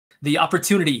the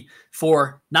opportunity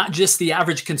for not just the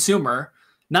average consumer,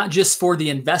 not just for the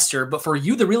investor, but for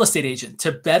you, the real estate agent,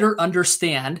 to better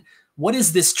understand what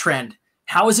is this trend,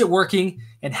 how is it working,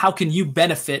 and how can you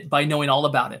benefit by knowing all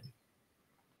about it.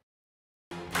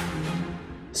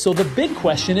 So the big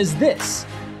question is this: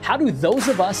 how do those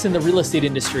of us in the real estate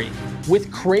industry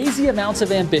with crazy amounts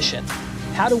of ambition,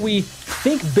 how do we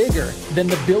think bigger than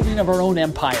the building of our own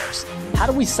empires? How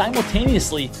do we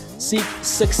simultaneously seek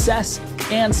success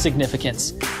and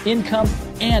significance, income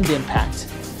and impact?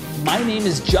 My name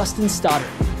is Justin Stoddard,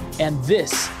 and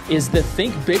this is the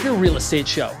Think Bigger Real Estate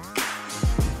Show.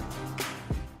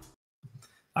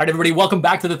 All right, everybody, welcome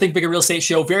back to the Think Bigger Real Estate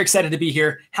Show. Very excited to be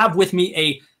here. Have with me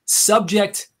a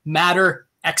subject matter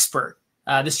expert.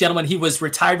 This gentleman, he was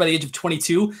retired by the age of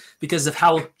 22 because of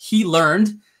how he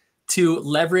learned to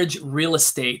leverage real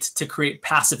estate to create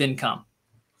passive income.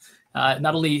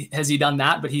 Not only has he done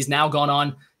that, but he's now gone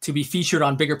on to be featured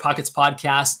on Bigger Pockets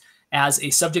podcast as a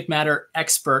subject matter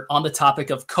expert on the topic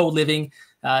of co-living.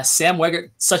 Sam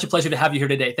Wegert, such a pleasure to have you here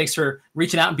today. Thanks for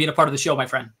reaching out and being a part of the show, my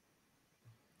friend.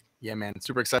 Yeah, man,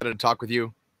 super excited to talk with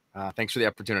you. Thanks for the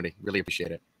opportunity. Really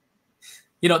appreciate it.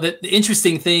 You know, the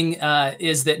interesting thing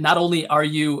is that not only are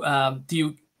you, do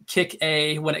you kick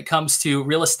A when it comes to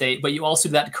real estate, but you also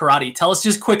do that karate. Tell us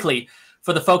just quickly,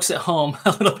 for the folks at home,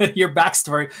 a little bit of your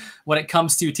backstory when it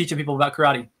comes to teaching people about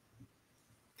karate.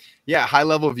 Yeah, high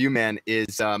level view, man,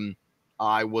 is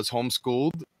I was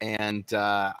homeschooled and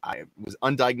I was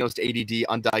undiagnosed ADD,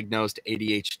 undiagnosed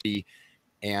ADHD.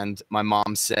 And my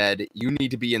mom said, you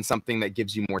need to be in something that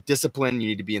gives you more discipline. You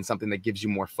need to be in something that gives you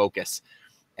more focus.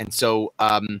 And so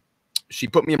she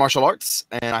put me in martial arts,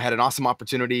 and I had an awesome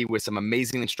opportunity with some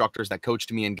amazing instructors that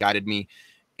coached me and guided me.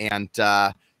 And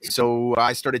so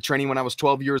I started training when I was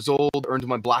 12 years old, earned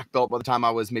my black belt by the time I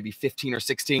was maybe 15 or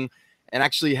 16, and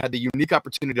actually had the unique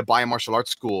opportunity to buy a martial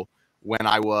arts school when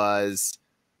I was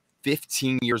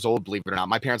 15 years old, believe it or not.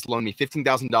 My parents loaned me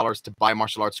 $15,000 to buy a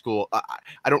martial arts school.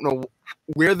 I don't know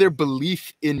where their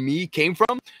belief in me came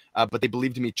from, but they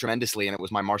believed in me tremendously. And it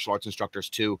was my martial arts instructors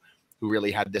too, who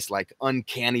really had this like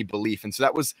uncanny belief. And so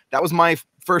that was my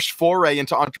first foray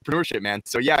into entrepreneurship, man.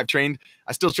 So yeah,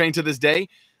 I still train to this day.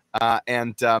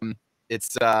 It's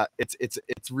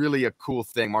really a cool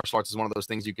thing. Martial arts is one of those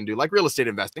things you can do, like real estate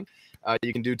investing,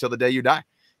 you can do till the day you die.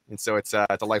 And so it's a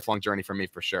lifelong journey for me,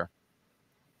 for sure.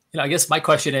 You know, I guess my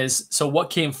question is, so what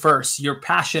came first? Your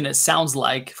passion, it sounds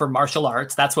like, for martial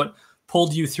arts. That's what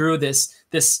pulled you through this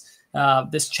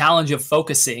challenge of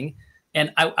focusing.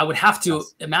 And I would have to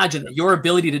imagine that your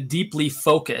ability to deeply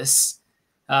focus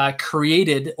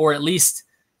created, or at least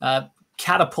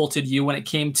catapulted you when it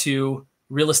came to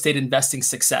real estate investing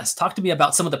success. Talk to me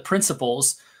about some of the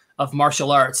principles of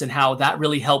martial arts and how that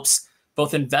really helps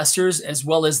both investors as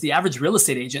well as the average real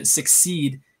estate agent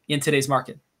succeed in today's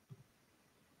market.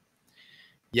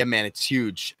 Yeah, man, it's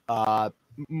huge.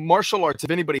 Martial arts,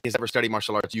 if anybody has ever studied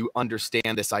martial arts, you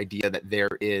understand this idea that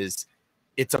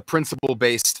it's a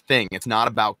principle-based thing. It's not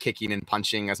about kicking and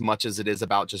punching as much as it is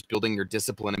about just building your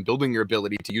discipline and building your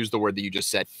ability to use the word that you just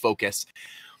said, focus.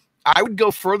 I would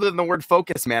go further than the word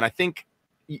focus, man. I think,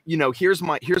 you know, here's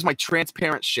my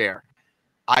transparent share.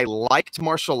 I liked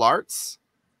martial arts,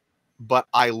 but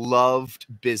I loved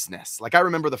business. Like, I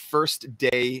remember the first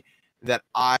day that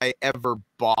I ever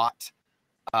bought,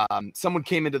 someone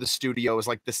came into the studio. It was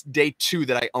like this day 2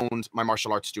 that I owned my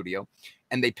martial arts studio,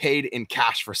 and they paid in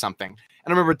cash for something. And I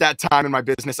remember at that time in my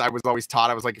business, I was always taught,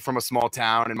 I was like from a small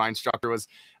town, and my instructor was,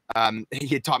 he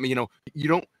had taught me, you know, you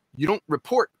don't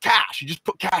report cash. You just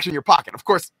put cash in your pocket. Of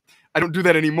course, I don't do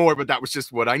that anymore, but that was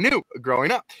just what I knew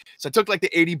growing up. So I took like the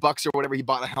 $80 or whatever. He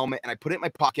bought a helmet, and I put it in my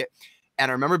pocket.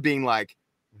 And I remember being like,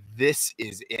 this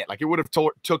is it. Like, it would have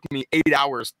took me 8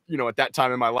 hours, you know, at that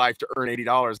time in my life to earn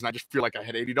 $80. And I just feel like I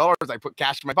had $80. I put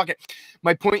cash in my pocket.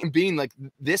 My point in being, like,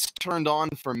 this turned on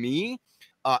for me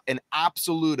an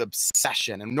absolute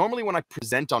obsession. And normally when I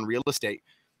present on real estate,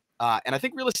 and I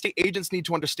think real estate agents need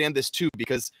to understand this too,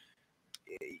 because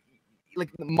like,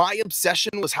 my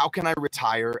obsession was, how can I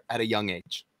retire at a young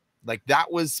age? Like,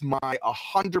 that was my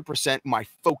 100% my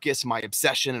focus, my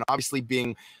obsession. And obviously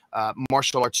being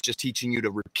martial arts, just teaching you to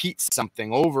repeat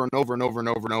something over and over and over and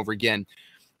over and over again.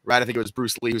 Right. I think it was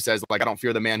Bruce Lee who says, like, I don't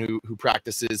fear the man who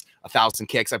practices 1,000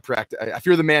 kicks. I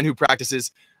fear the man who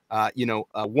practices,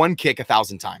 one kick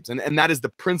 1,000 times. And that is the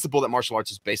principle that martial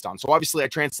arts is based on. So obviously I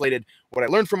translated what I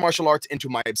learned from martial arts into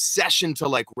my obsession to,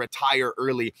 like, retire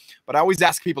early. But I always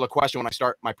ask people a question when I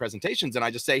start my presentations, and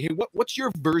I just say, hey, what's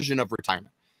your version of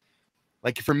retirement?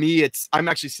 Like for me, I'm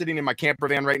actually sitting in my camper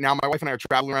van right now. My wife and I are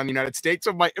traveling around the United States,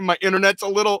 so my internet's a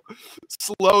little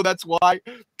slow. That's why,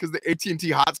 because the AT&T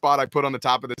hotspot I put on the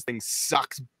top of this thing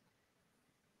sucks.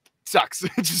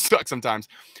 It just sucks sometimes.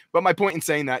 But my point in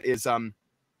saying that is,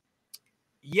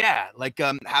 yeah, like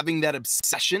having that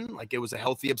obsession, like it was a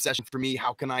healthy obsession for me.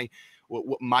 How can I?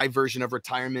 What my version of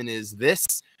retirement is this.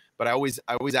 But I always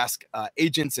ask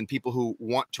agents and people who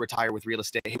want to retire with real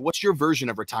estate, hey, what's your version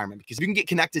of retirement? Because if you can get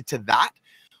connected to that,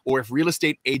 or if real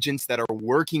estate agents that are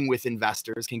working with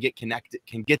investors can get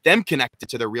them connected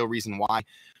to their real reason why,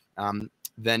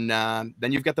 then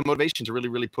you've got the motivation to really,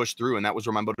 really push through. And that was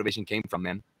where my motivation came from,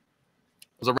 man.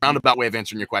 It was a roundabout way of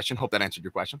answering your question. Hope that answered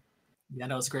your question. Yeah,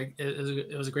 no, it's great.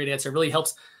 It was a great answer. It really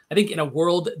helps. I think in a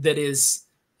world that is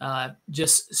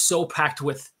just so packed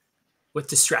with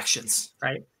distractions,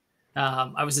 right?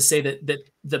 I was to say that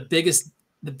the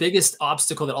biggest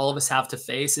obstacle that all of us have to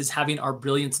face is having our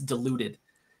brilliance diluted.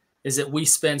 Is that we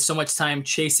spend so much time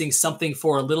chasing something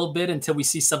for a little bit until we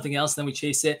see something else, and then we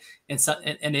chase it and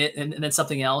then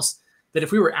something else. That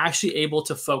if we were actually able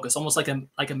to focus, almost like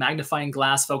a magnifying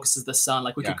glass focuses the sun,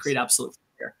 like we could create absolute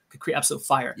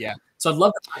fire. Yeah. So I'd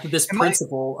love the fact that this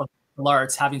principle of martial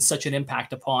arts having such an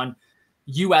impact upon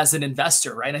you as an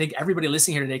investor, right? And I think everybody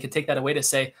listening here today can take that away to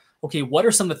say, okay, what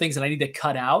are some of the things that I need to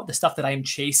cut out, the stuff that I am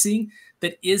chasing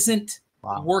that isn't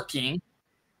working,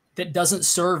 that doesn't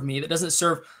serve me, that doesn't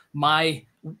serve my,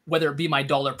 whether it be my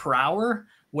dollar per hour,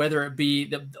 whether it be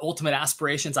the ultimate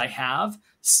aspirations I have.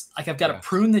 Like I've got to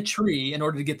prune the tree in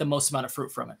order to get the most amount of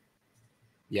fruit from it.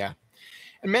 Yeah.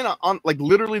 And man, on like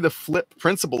literally the flip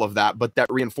principle of that, but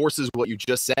that reinforces what you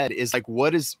just said is like,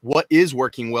 what is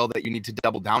working well that you need to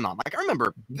double down on? Like, I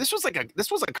remember this was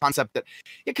a concept that,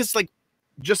 because like,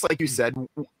 just like you said,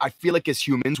 I feel like as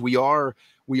humans, we are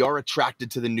attracted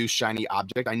to the new shiny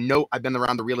object. I know I've been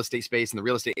around the real estate space and the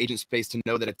real estate agent space to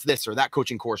know that it's this or that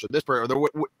coaching course or this, or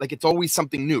like it's always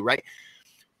something new, right?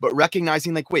 But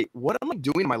recognizing like, wait, what am I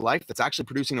doing in my life that's actually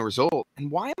producing a result? And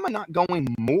why am I not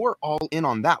going more all in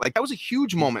on that? Like that was a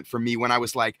huge moment for me when I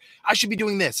was like, I should be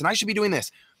doing this and I should be doing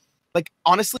this. Like,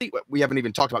 honestly, we haven't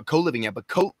even talked about co-living yet, but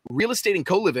real estate and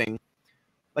co-living.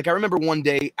 Like I remember one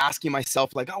day asking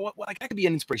myself like, oh, like I could be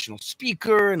an inspirational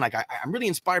speaker. And like, I'm really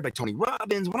inspired by Tony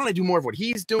Robbins. Why don't I do more of what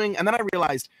he's doing? And then I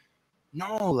realized,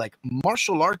 no, like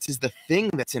martial arts is the thing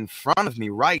that's in front of me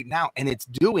right now, and it's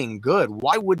doing good.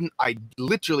 Why wouldn't I,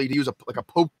 literally, to use a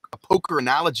poker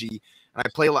analogy, and I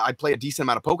play a decent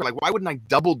amount of poker. Like, why wouldn't I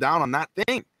double down on that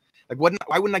thing? Like,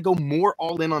 why wouldn't I go more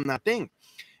all in on that thing?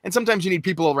 And sometimes you need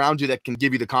people around you that can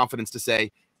give you the confidence to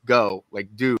say, go, like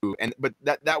do. But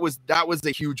that was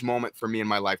a huge moment for me in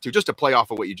my life too. Just to play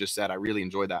off of what you just said, I really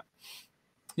enjoyed that.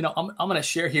 You know, I'm going to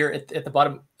share here at the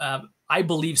bottom. I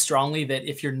believe strongly that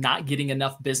if you're not getting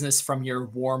enough business from your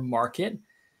warm market,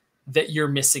 that you're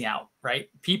missing out, right?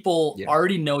 People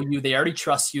already know you. They already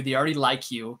trust you. They already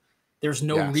like you. There's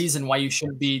no reason why you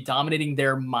shouldn't be dominating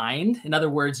their mind. In other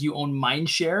words, you own mind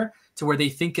share to where they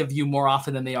think of you more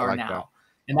often than they are now. That.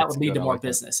 And that would lead to more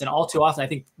business. And all too often, I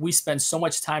think we spend so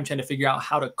much time trying to figure out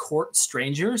how to court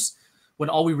strangers when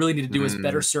all we really need to do is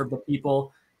better serve the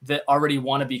people that already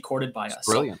want to be courted by us.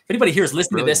 Brilliant. So if anybody here is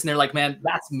listening to this and they're like, man,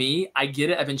 that's me. I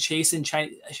get it. I've been chasing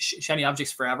shiny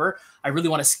objects forever. I really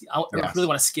want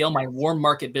to scale my warm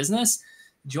market business.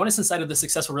 Join us inside of the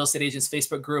Successful Real Estate Agents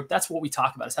Facebook group. That's what we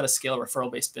talk about. It's how to scale a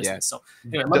referral-based business. Yeah. So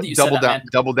anyway, I love that you said that, man.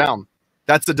 Double down.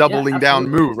 That's the doubling down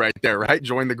move right there, right?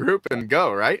 Join the group and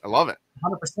go, right? I love it.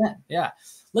 100%. Yeah.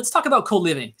 Let's talk about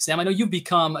co-living. Sam, I know you've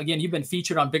been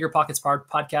featured on Bigger Pockets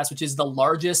podcast, which is the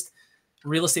largest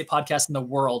real estate podcast in the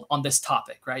world on this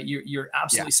topic, right? You're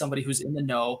absolutely somebody who's in the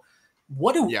know.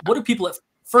 What do people at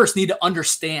first need to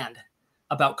understand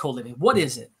about co-living? What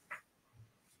is it?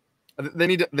 They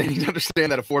need to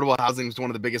understand that affordable housing is one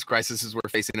of the biggest crises we're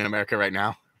facing in America right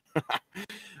now.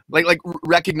 like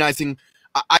recognizing,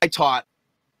 I taught,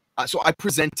 so I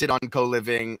presented on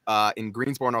co-living in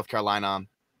Greensboro, North Carolina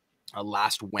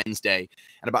last Wednesday,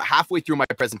 and about halfway through my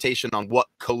presentation on what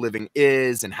co-living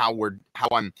is and how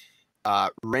I'm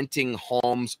renting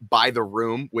homes by the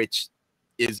room, which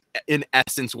is in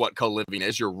essence what co-living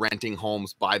is. You're renting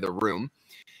homes by the room.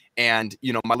 And,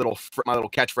 you know, my little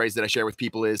catchphrase that I share with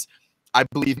people is, I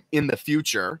believe in the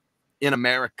future in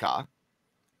America,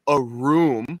 a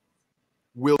room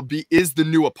is the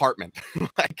new apartment.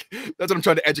 Like, that's what I'm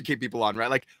trying to educate people on, right?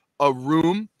 Like, a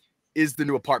room is the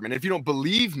new apartment. And if you don't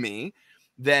believe me,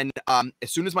 then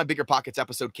as soon as my Bigger Pockets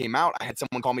episode came out, I had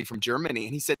someone call me from Germany,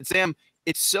 and he said, Sam,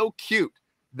 it's so cute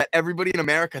that everybody in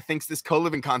America thinks this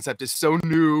co-living concept is so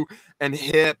new and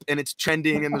hip and it's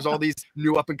trending and there's all these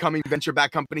new up and coming venture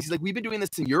back companies. He's like, we've been doing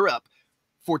this in Europe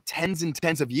for tens and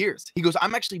tens of years. He goes,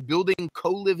 I'm actually building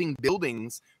co-living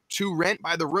buildings to rent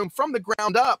by the room from the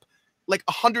ground up, like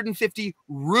 150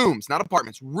 rooms, not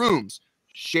apartments, rooms,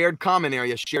 shared common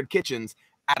areas, shared kitchens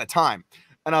at a time.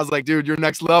 And I was like, dude, you're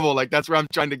next level. Like, that's where I'm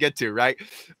trying to get to, right?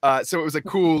 So it was a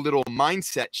cool little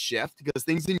mindset shift because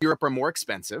things in Europe are more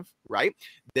expensive, right?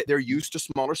 They're used to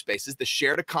smaller spaces. The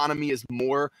shared economy is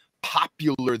more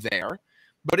popular there,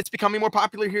 but it's becoming more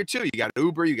popular here too. You got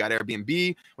Uber, you got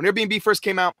Airbnb. When Airbnb first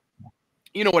came out,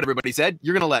 you know what everybody said?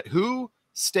 You're going to let who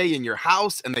stay in your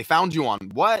house? And they found you on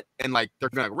what? And like, they're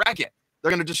going to wreck it.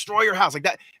 They're going to destroy your house like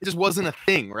that. It just wasn't a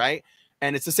thing, right?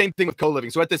 And it's the same thing with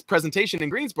co-living. So at this presentation in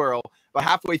Greensboro, about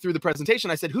halfway through the presentation,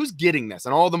 I said, who's getting this?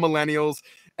 And all the millennials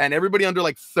and everybody under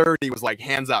like 30 was like,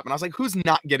 hands up. And I was like, who's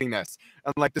not getting this?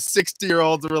 And like the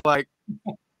 60-year-olds were like,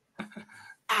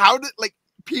 how did, like,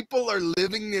 people are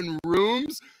living in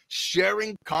rooms,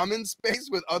 sharing common space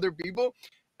with other people?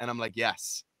 And I'm like,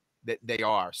 yes, that they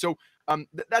are. So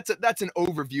that's an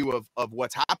overview of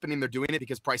what's happening. They're doing it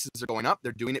because prices are going up.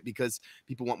 They're doing it because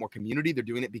people want more community. They're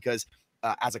doing it because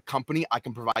as a company, I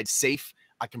can provide safe,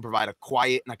 I can provide a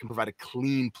quiet, and I can provide a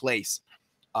clean place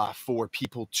for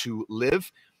people to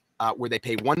live where they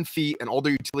pay one fee and all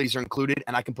their utilities are included.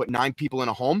 And I can put 9 people in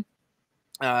a home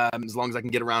as long as I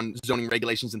can get around zoning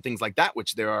regulations and things like that,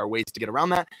 which there are ways to get around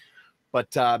that.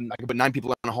 But I can put 9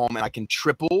 people in a home and I can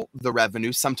triple the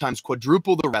revenue, sometimes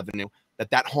quadruple the revenue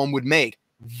that home would make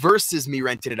versus me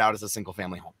renting it out as a single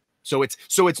family home. So it's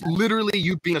literally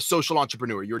you being a social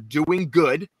entrepreneur. You're doing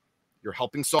good. You're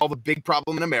helping solve a big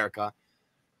problem in America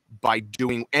and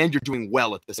you're doing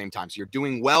well at the same time. So you're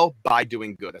doing well by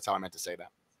doing good. That's how I meant to say that.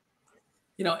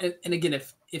 You know, and again,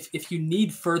 if you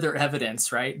need further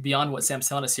evidence, right, beyond what Sam's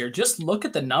telling us here, just look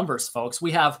at the numbers, folks.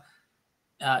 We have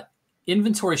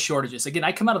inventory shortages. Again,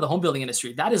 I come out of the home building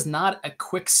industry. That is not a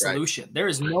quick solution. Right. There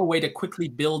is no way to quickly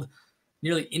build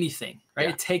nearly anything, right?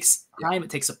 Yeah. It takes time, it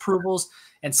takes approvals,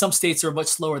 and some states are much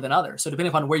slower than others. So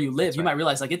depending upon where you live, you might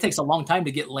realize like it takes a long time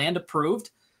to get land approved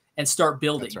and start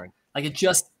building. That's right. Like it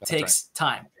just takes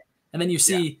time. And then you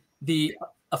see the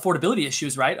affordability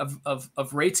issues, right?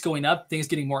 Of rates going up, things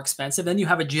getting more expensive. Then you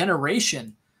have a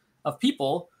generation of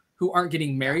people who aren't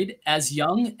getting married as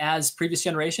young as previous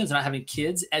generations, not having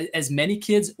kids, as many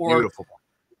kids or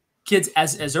kids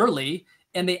as early.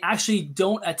 And they actually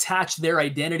don't attach their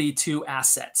identity to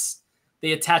assets.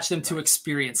 They attach them to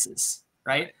experiences,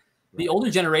 right? The older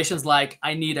generation's like,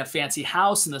 I need a fancy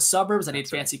house in the suburbs. I need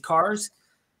fancy cars.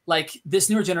 Like this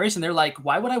newer generation, they're like,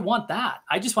 why would I want that?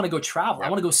 I just want to go travel. I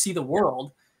want to go see the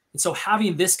world. And so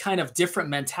having this kind of different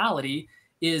mentality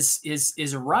is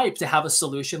ripe to have a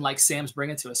solution like Sam's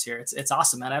bringing to us here. It's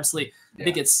awesome, man. I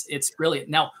think it's brilliant.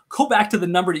 Now go back to the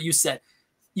number that you said.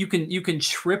 You can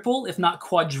triple, if not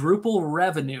quadruple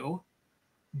revenue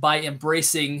by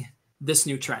embracing this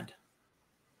new trend.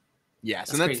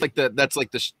 Yes. And that's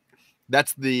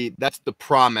the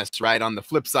promise, right? On the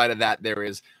flip side of that,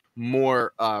 there's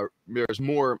more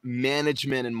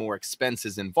management and more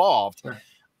expenses involved. Sure.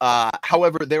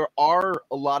 However, there are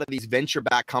a lot of these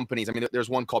venture-backed companies. I mean, there's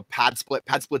one called PadSplit.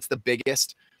 PadSplit's the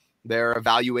biggest. They're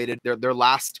evaluated. Their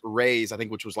last raise, I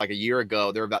think, which was like a year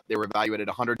ago, they were evaluated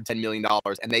 $110 million,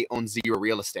 and they own 0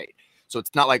 real estate. So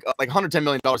it's not like $110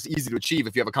 million is easy to achieve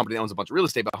if you have a company that owns a bunch of real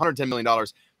estate, but $110 million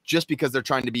just because they're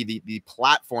trying to be the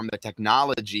platform, the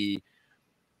technology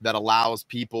that allows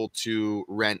people to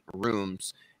rent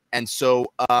rooms. And so,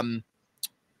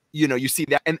 you see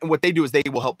that, and what they do is they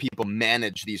will help people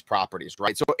manage these properties,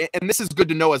 right? So, and this is good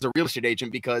to know as a real estate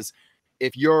agent, because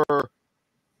if you're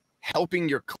helping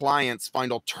your clients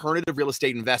find alternative real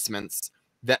estate investments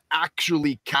that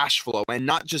actually cash flow, and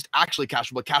not just actually cash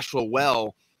flow, but cash flow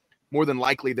well, more than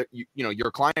likely that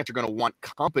your clients are going to want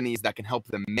companies that can help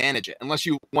them manage it. Unless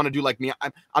you want to do like me,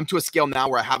 I'm to a scale now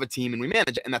where I have a team and we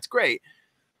manage it, and that's great.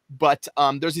 But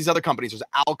there's these other companies. There's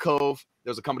Alcove.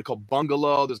 There's a company called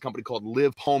Bungalow. There's a company called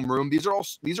Live Home Room. These are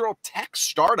all tech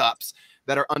startups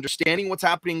that are understanding what's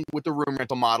happening with the room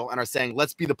rental model and are saying,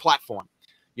 let's be the platform.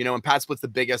 And PadSplit's the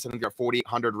biggest. I think there are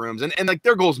 4,800 rooms, and like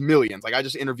their goal is millions. Like I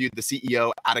just interviewed the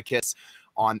CEO, Atticus,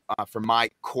 on for my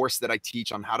course that I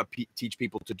teach on how to teach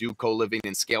people to do co-living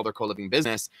and scale their co-living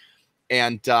business.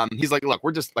 And he's like, look,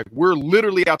 we're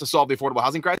literally out to solve the affordable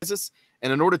housing crisis,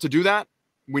 and in order to do that,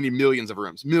 we need millions of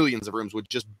rooms. Millions of rooms would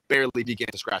just barely begin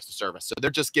to scratch the surface. So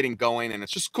they're just getting going, and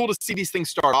it's just cool to see these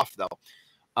things start off, though.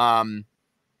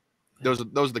 Those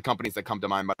are the companies that come to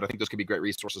mind, but I think those could be great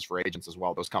resources for agents as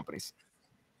well. Those companies.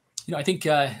 I think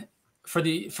for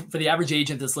the average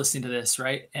agent that's listening to this,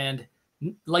 right, and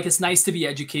like it's nice to be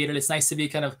educated. It's nice to be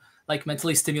kind of like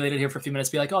mentally stimulated here for a few minutes.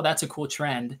 Be like, oh, that's a cool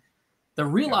trend. The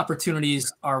real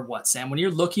opportunities are what, Sam? When you're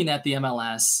looking at the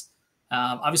MLS,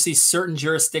 obviously certain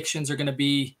jurisdictions are going to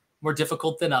be more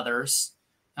difficult than others.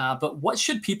 But what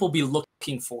should people be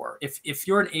looking for? If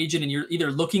you're an agent and you're either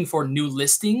looking for new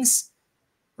listings,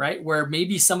 right, where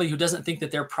maybe somebody who doesn't think that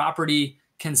their property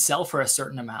can sell for a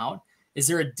certain amount, is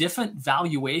there a different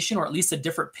valuation or at least a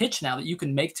different pitch now that you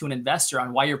can make to an investor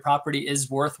on why your property is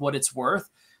worth what it's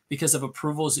worth because of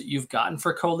approvals that you've gotten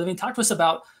for co-living? Talk to us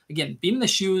about, again, being in the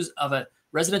shoes of a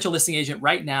residential listing agent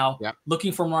right now,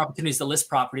 looking for more opportunities to list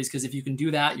properties. Because if you can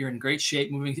do that, you're in great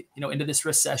shape moving, into this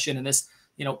recession and this,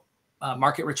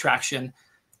 market retraction.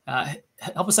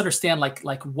 Help us understand, like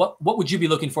what would you be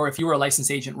looking for if you were a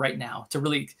licensed agent right now to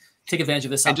really take advantage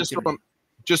of this opportunity? And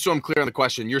just so I'm clear on the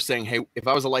question, you're saying, hey, if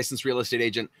I was a licensed real estate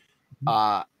agent,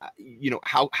 how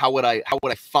would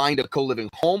I find a co-living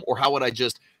home, or how would I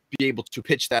just be able to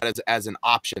pitch that as an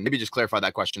option? Maybe just clarify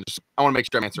that question. I want to make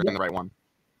sure I'm answering the right one.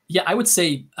 Yeah, I would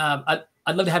say I'd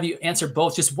love to have you answer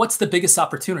both. Just what's the biggest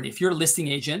opportunity if you're a listing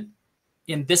agent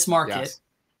in this market?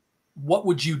 What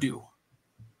would you do?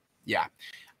 Yeah,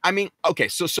 I mean, okay,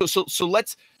 so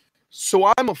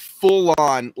I'm a full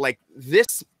on like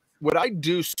this. What I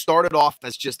do started off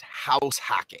as just house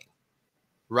hacking,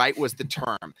 right? Was the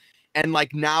term. And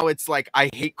like now it's like, I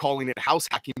hate calling it house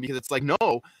hacking because it's like, no,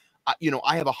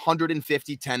 I have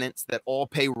 150 tenants that all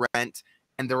pay rent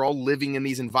and they're all living in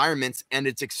these environments and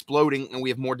it's exploding and we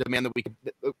have more demand than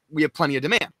we have plenty of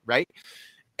demand, right?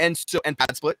 And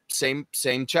Pad Split, same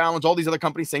challenge. All these other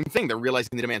companies, same thing. They're realizing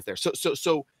the demand's there.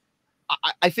 So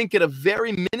I think at a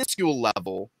very minuscule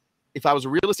level, if I was a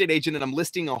real estate agent and I'm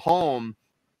listing a home,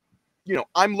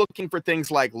 I'm looking for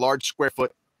things like large square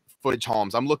footage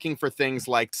homes. I'm looking for things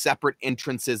like separate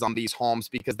entrances on these homes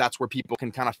because that's where people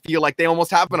can kind of feel like they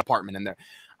almost have an apartment in there.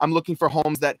 I'm looking for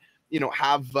homes that,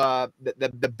 have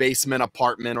the basement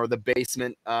apartment or the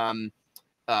basement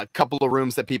couple of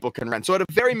rooms that people can rent. So at a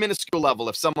very minuscule level,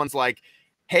 if someone's like,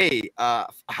 hey,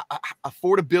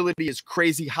 affordability is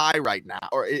crazy high right now,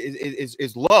 or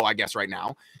is low, I guess, right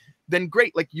now, then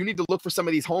great. Like, you need to look for some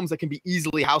of these homes that can be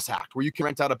easily house hacked, where you can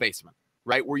rent out a basement,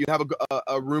 right? Where you have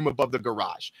a room above the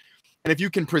garage. And if you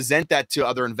can present that to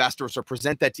other investors or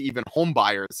present that to even home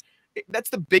buyers, that's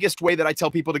the biggest way that I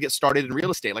tell people to get started in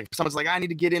real estate. Like, if someone's like, I need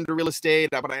to get into real estate,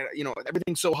 but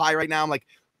everything's so high right now. I'm like,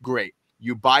 great.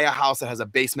 You buy a house that has a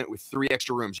basement with 3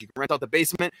 extra rooms. You can rent out the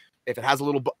basement. If it has a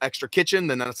little extra kitchen,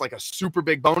 then that's like a super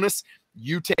big bonus.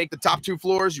 You take the top 2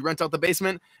 floors, you rent out the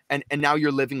basement, and now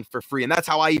you're living for free. And that's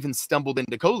how I even stumbled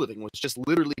into co-living, was just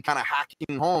literally kind of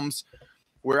hacking homes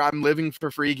where I'm living for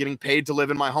free, getting paid to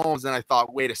live in my homes. And I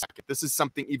thought, wait a second, this is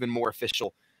something even more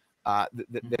official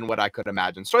than what I could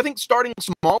imagine. So I think starting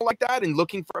small like that and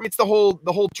looking for, it's the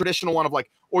whole traditional one of like,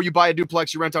 or you buy a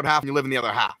duplex, you rent out half and you live in the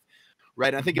other half.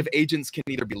 Right. And I think if agents can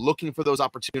either be looking for those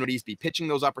opportunities, be pitching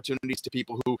those opportunities to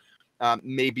people who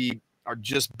maybe are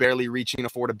just barely reaching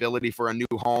affordability for a new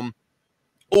home,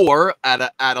 or at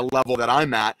a level that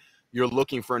I'm at, you're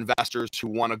looking for investors who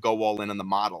want to go all in on the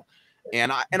model.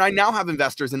 And I now have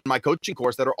investors in my coaching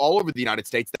course that are all over the United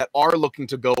States that are looking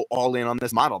to go all in on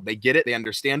this model. They get it. They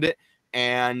understand it.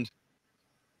 And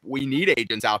we need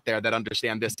agents out there that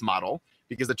understand this model,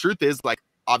 because the truth is, like,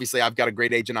 obviously, I've got a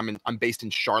great agent. I'm based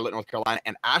in Charlotte, North Carolina,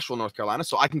 and Asheville, North Carolina,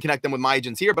 so I can connect them with my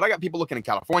agents here. But I got people looking in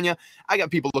California. I got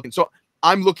people looking. So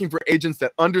I'm looking for agents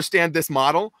that understand this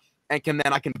model, and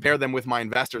I can pair them with my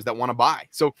investors that want to buy.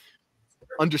 So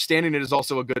understanding it is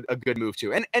also a good move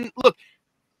too. And look,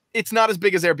 it's not as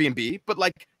big as Airbnb, but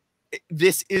like,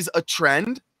 this is a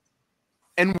trend,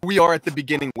 and we are at the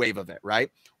beginning wave of it.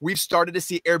 Right? We've started to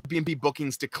see Airbnb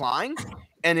bookings decline,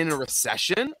 and in a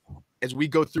recession, as we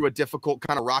go through a difficult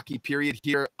kind of rocky period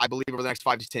here, I believe over the next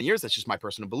 5 to 10 years, that's just my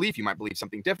personal belief. You might believe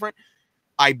something different.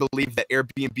 I believe that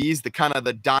Airbnbs,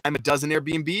 the dime a dozen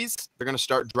Airbnbs, they're going to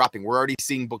start dropping. We're already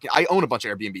seeing booking. I own a bunch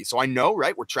of Airbnbs, so I know,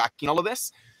 right? We're tracking all of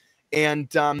this. And,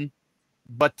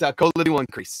 but co-living will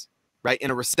increase, right?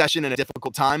 In a recession, in a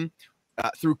difficult time,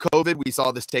 through COVID, we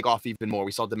saw this take off even more.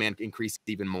 We saw demand increase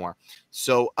even more.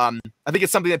 So I think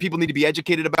it's something that people need to be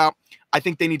educated about. I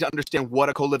think they need to understand what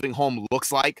a co-living home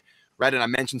looks like. Right. And I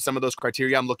mentioned some of those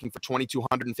criteria. I'm looking for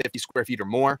 2,250 square feet or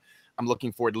more. I'm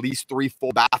looking for at least 3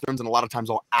 full bathrooms. And a lot of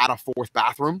times I'll add a 4th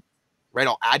bathroom. Right.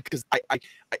 I'll add, because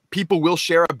people will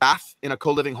share a bath in a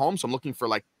co-living home. So I'm looking for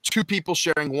like 2 people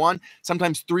sharing one,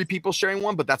 sometimes 3 people sharing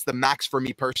one, but that's the max for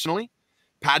me personally.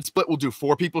 Pad Split will do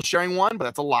 4 people sharing one, but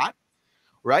that's a lot.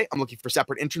 Right. I'm looking for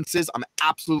separate entrances. I'm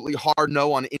absolutely hard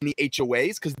no on any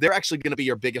HOAs, because they're actually going to be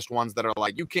your biggest ones that are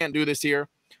like, you can't do this here.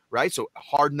 Right. So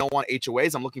hard no on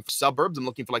HOAs. I'm looking for suburbs. I'm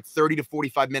looking for like 30 to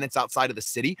 45 minutes outside of the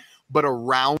city, but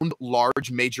around large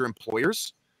major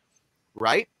employers.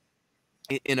 right?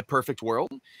 In a perfect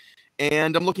world.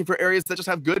 And I'm looking for areas that just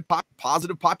have good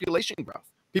positive population growth.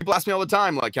 People ask me all the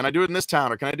time, like, can I do it in this town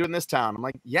or can I do it in this town? I'm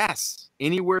like, yes,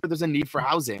 anywhere there's a need for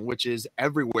housing, which is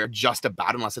everywhere just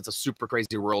about, unless it's a super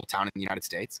crazy rural town in the United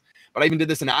States. But I even did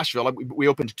this in Asheville. We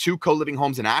opened 2 co-living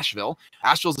homes in Asheville.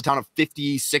 Asheville's a town of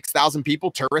 56,000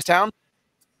 people, tourist town.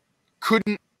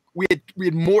 We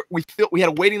had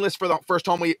a waiting list for the first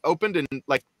home we opened in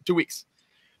like 2 weeks.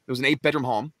 It was an 8-bedroom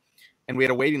home. And we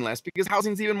had a waiting list because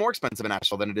housing's even more expensive in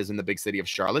Asheville than it is in the big city of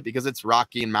Charlotte, because it's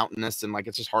rocky and mountainous and like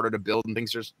it's just harder to build and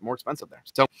things are just more expensive there.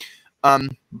 So,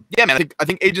 yeah, man, I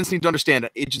think agents need to understand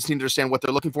it. Agents need to understand what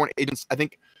they're looking for. And agents, I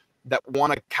think, that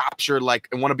want to capture like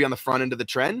and want to be on the front end of the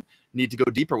trend need to go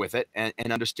deeper with it and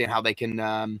understand how they can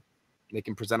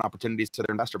present opportunities to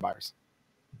their investor buyers.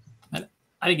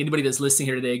 I think anybody that's listening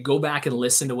here today, go back and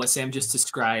listen to what Sam just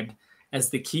described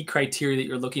as the key criteria that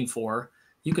you're looking for.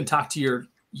 You can talk to your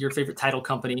favorite title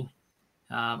company.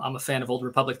 I'm a fan of Old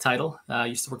Republic Title. I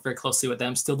used to work very closely with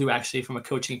them, still do actually from a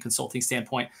coaching and consulting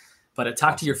standpoint. But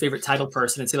talk to your favorite title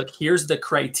person and say, look, here's the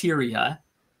criteria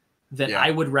that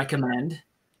I would recommend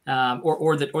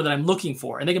or that I'm looking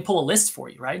for. And they can pull a list for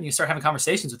you, right? And you start having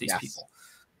conversations with these people.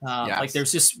 Like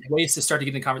there's just ways to start to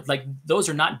get in conversation. Like those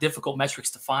are not difficult metrics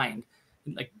to find,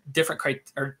 like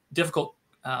difficult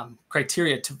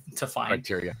criteria to find.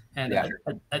 Criteria. And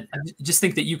I just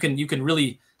think that you can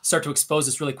really start to expose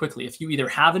this really quickly. If you either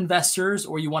have investors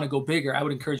or you want to go bigger, I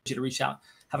would encourage you to reach out,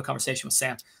 have a conversation with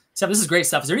Sam. Sam, this is great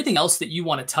stuff. Is there anything else that you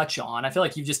want to touch on? I feel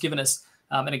like you've just given us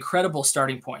an incredible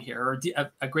starting point here, or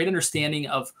a great understanding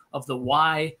of the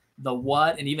why, the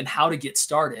what, and even how to get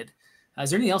started. Is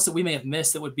there anything else that we may have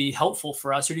missed that would be helpful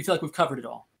for us, or do you feel like we've covered it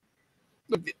all?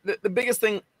 Look, the biggest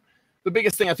thing,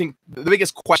 I think, the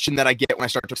biggest question that I get when I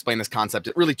start to explain this concept,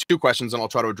 it really 2 questions, and I'll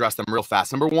try to address them real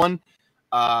fast. Number 1,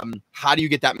 how do you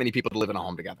get that many people to live in a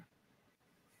home together?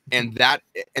 And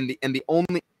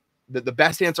the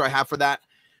best answer I have for that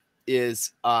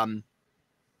is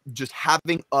just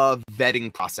having a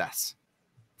vetting process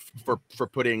for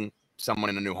putting someone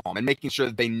in a new home and making sure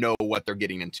that they know what they're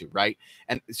getting into, right?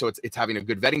 And so it's having a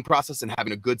good vetting process and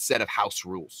having a good set of house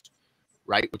rules,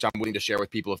 right? Which I'm willing to share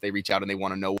with people if they reach out and they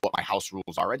want to know what my house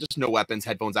rules are. I just know weapons,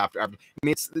 headphones after. I mean,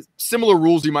 it's similar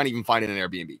rules you might even find in an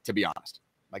Airbnb, to be honest.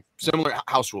 Like similar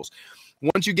house rules.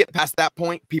 Once you get past that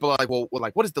point, people are like, well,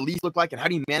 like, what does the lease look like and how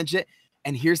do you manage it?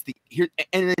 And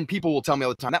and then people will tell me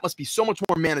all the time, that must be so much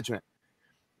more management.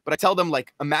 But I tell them,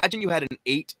 like, imagine you had an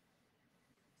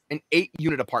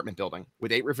 8-unit apartment building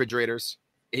with 8 refrigerators,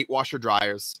 8 washer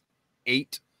dryers,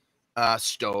 8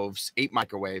 stoves, 8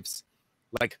 microwaves.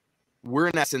 Like, we're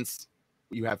in essence,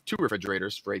 you have 2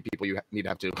 refrigerators for 8 people. You need to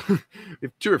have 2. You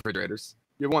have 2 refrigerators.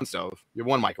 You have 1 stove. You have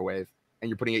 1 microwave, and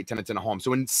you're putting 8 tenants in a home.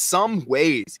 So in some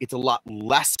ways, it's a lot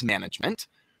less management.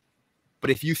 But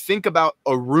if you think about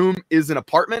a room is an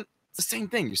apartment, it's the same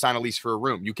thing. You sign a lease for a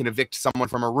room. You can evict someone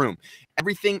from a room.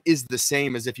 Everything is the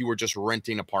same as if you were just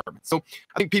renting apartments. So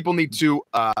I think people need to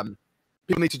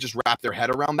just wrap their head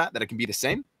around that it can be the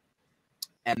same.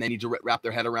 And they need to wrap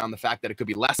their head around the fact that it could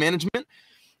be less management.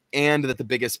 And that the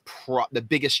biggest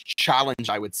challenge,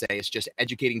 I would say, is just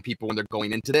educating people when they're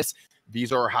going into this.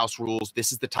 These are our house rules.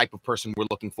 This is the type of person we're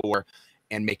looking for,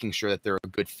 and making sure that they're a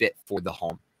good fit for the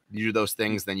home. You do those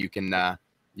things, then you can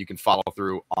follow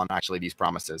through on actually these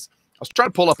promises. I was trying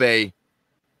to pull up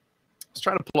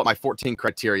my 14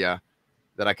 criteria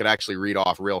that I could actually read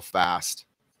off real fast.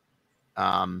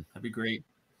 That'd be great.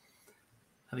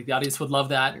 I think the audience would love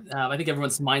that. I think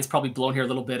everyone's mind's probably blown here a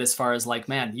little bit as far as like,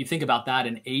 man, you think about that,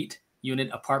 an 8-unit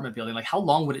apartment building, like how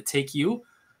long would it take you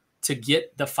to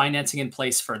get the financing in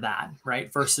place for that,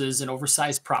 right? Versus an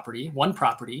oversized property, one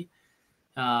property,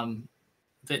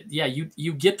 that, yeah,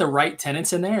 you get the right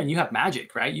tenants in there and you have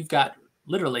magic, right? You've got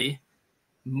literally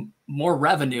more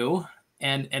revenue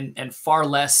and far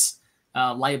less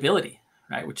liability,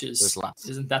 right? Which is,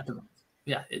 isn't that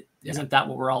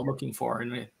what we're all looking for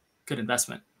in a good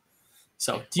investment?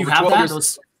 So do you have that?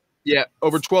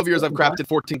 Over 12 years, I've crafted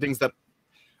 14 things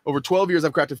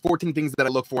that I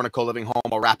look for in a co-living home.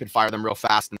 I'll rapid fire them real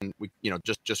fast, and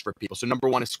just for people. So number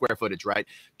 1 is square footage, right?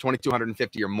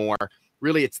 2,250 or more.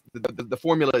 Really, it's the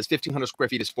formula is 1,500 square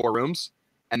feet is 4 rooms,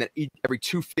 and then every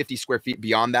 250 square feet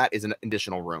beyond that is an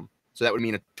additional room. So that would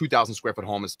mean a 2,000 square foot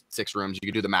home is 6 rooms. You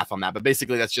could do the math on that, but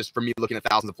basically that's just for me looking at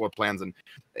thousands of floor plans, and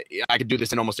I could do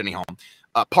this in almost any home.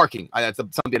 Parking, that's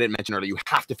something I didn't mention earlier. You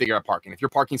have to figure out parking. If your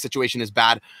parking situation is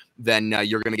bad, then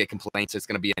you're going to get complaints. It's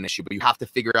going to be an issue, but you have to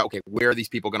figure out, okay, where are these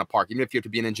people going to park? Even if you have to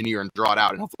be an engineer and draw it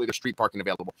out, and hopefully there's street parking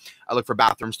available. I look for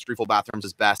bathrooms. 3 full bathrooms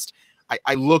is best.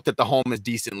 I looked at the home as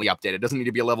decently updated. It doesn't need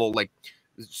to be a level like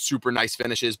super nice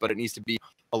finishes, but it needs to be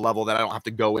a level that I don't have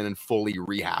to go in and fully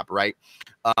rehab, right?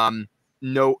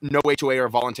 No HOA or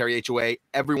voluntary HOA.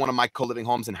 Every one of my co-living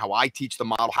homes and how I teach the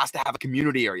model has to have a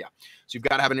community area. So you've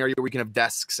got to have an area where you can have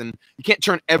desks, and you can't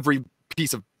turn every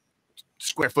piece of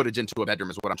square footage into a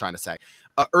bedroom is what I'm trying to say.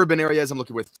 Urban areas, I'm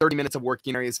looking with 30 minutes of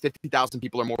working areas, 50,000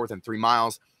 people or more within 3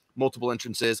 miles, multiple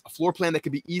entrances, a floor plan that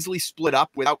can be easily split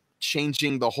up without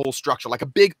changing the whole structure. Like a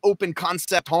big open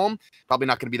concept home, probably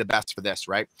not going to be the best for this,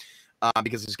 right?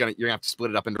 Because you're gonna have to split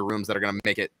it up into rooms that are going to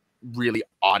make it really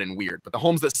odd and weird. But the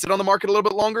homes that sit on the market a little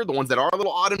bit longer, the ones that are a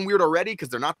little odd and weird already because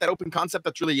they're not that open concept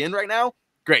that's really in right now,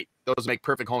 great. Those make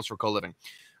perfect homes for co-living.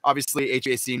 Obviously,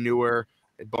 HVAC newer.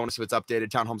 Bonus if it's updated.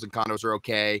 Townhomes and condos are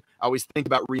okay. I always think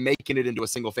about remaking it into a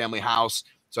single family house.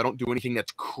 So I don't do anything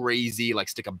that's crazy, like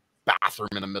stick a bathroom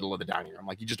in the middle of the dining room.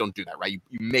 Like you just don't do that, right?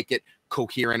 You make it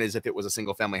coherent as if it was a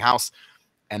single family house.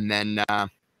 And then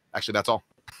actually that's all.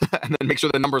 And then make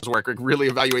sure the numbers work. Like really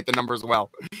evaluate the numbers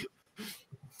well.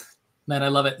 Man, I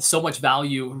love it. So much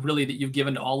value really that you've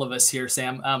given to all of us here,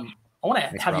 Sam. I want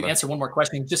to have you answer one more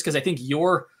question just because I think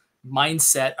your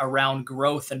mindset around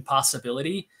growth and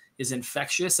possibility is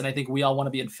infectious, and I think we all want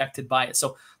to be infected by it.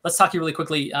 So let's talk here really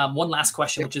quickly. One last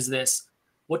question, which is this: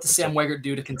 what does Sam Wegert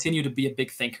do to continue to be a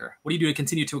big thinker? What do you do to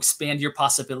continue to expand your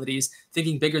possibilities,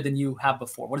 thinking bigger than you have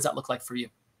before? What does that look like for you?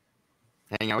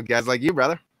 Hang out with guys like you,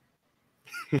 brother.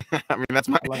 I mean, that's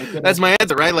my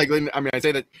answer, right? Like, I mean, I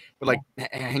say that, but like,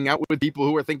 hang out with people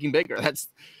who are thinking bigger.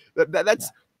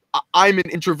 I'm an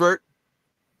introvert.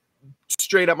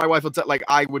 Straight up, my wife would say, like,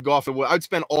 I would go off the wood. I would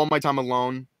spend all my time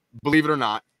alone. Believe it or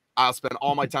not, I'll spend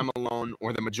all my time alone,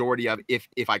 or the majority of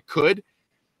if I could.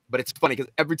 But it's funny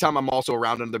because every time I'm also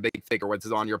around another big thinker, whether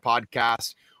it's on your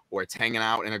podcast or it's hanging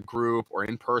out in a group or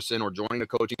in person or joining the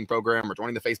coaching program or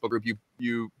joining the Facebook group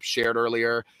you shared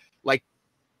earlier, like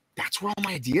that's where all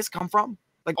my ideas come from.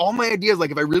 Like all my ideas,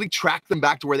 like if I really track them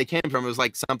back to where they came from, it was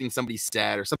like something somebody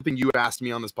said or something you asked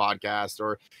me on this podcast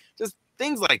or just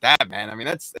things like that, man. I mean,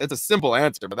 it's a simple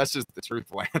answer, but that's just the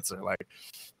truthful answer. Like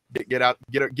get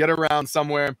around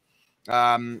somewhere.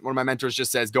 One of my mentors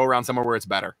just says, go around somewhere where it's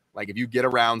better. Like if you get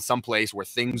around someplace where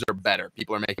things are better,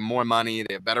 people are making more money,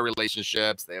 they have better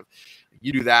relationships,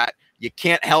 you do that, you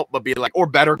can't help but be like, or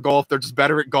better golf, they're just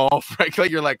better at golf, right?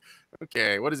 Like you're like,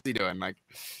 okay, what is he doing? Like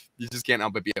you just can't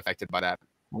help but be affected by that.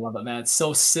 I love it, man. It's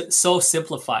so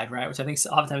simplified, right? Which I think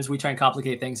oftentimes we try and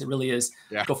complicate things. It really is.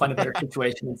 Yeah. Go find a better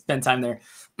situation and spend time there.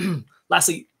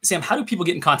 Lastly, Sam, how do people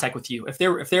get in contact with you? If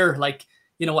they're like,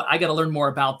 you know what, I got to learn more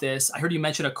about this. I heard you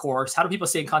mention a course. How do people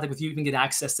stay in contact with you? You can get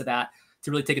access to that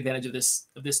to really take advantage of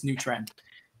this new trend.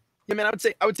 Yeah, man, I would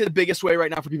say the biggest way right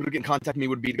now for people to get in contact with me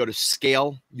would be to go to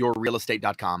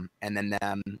scaleyourrealestate.com. And then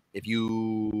if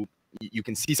you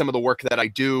can see some of the work that I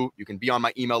do, you can be on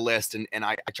my email list and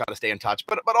I try to stay in touch,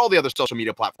 but all the other social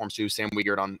media platforms too. Sam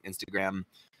Wegert on Instagram,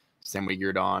 Sam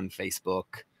Wegert on Facebook,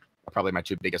 are probably my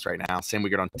two biggest right now. Sam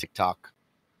Wegert on TikTok.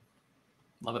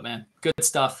 Love it, man. Good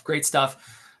stuff. Great stuff.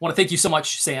 I want to thank you so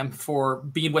much, Sam, for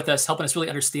being with us, helping us really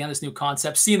understand this new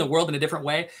concept, seeing the world in a different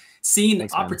way, seeing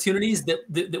opportunities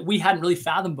that we hadn't really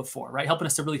fathomed before, right? Helping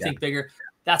us to really think bigger.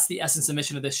 That's the essence and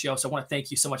mission of this show. So I want to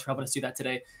thank you so much for helping us do that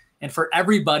today. And for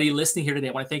everybody listening here today,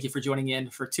 I want to thank you for joining in,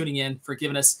 for tuning in, for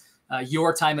giving us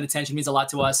your time and attention. It means a lot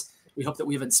to us. We hope that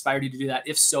we've inspired you to do that.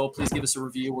 If so, please give us a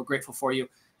review. We're grateful for you.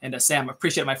 And Sam, I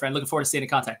appreciate it, my friend. Looking forward to staying in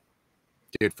contact.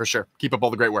 Dude, for sure. Keep up all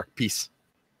the great work. Peace.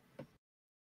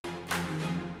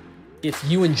 If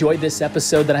you enjoyed this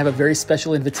episode, then I have a very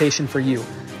special invitation for you.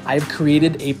 I've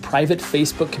created a private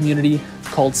Facebook community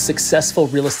called Successful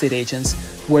Real Estate Agents,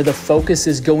 where the focus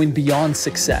is going beyond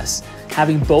success,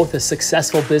 having both a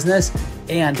successful business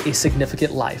and a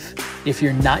significant life. If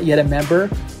you're not yet a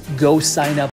member, go sign up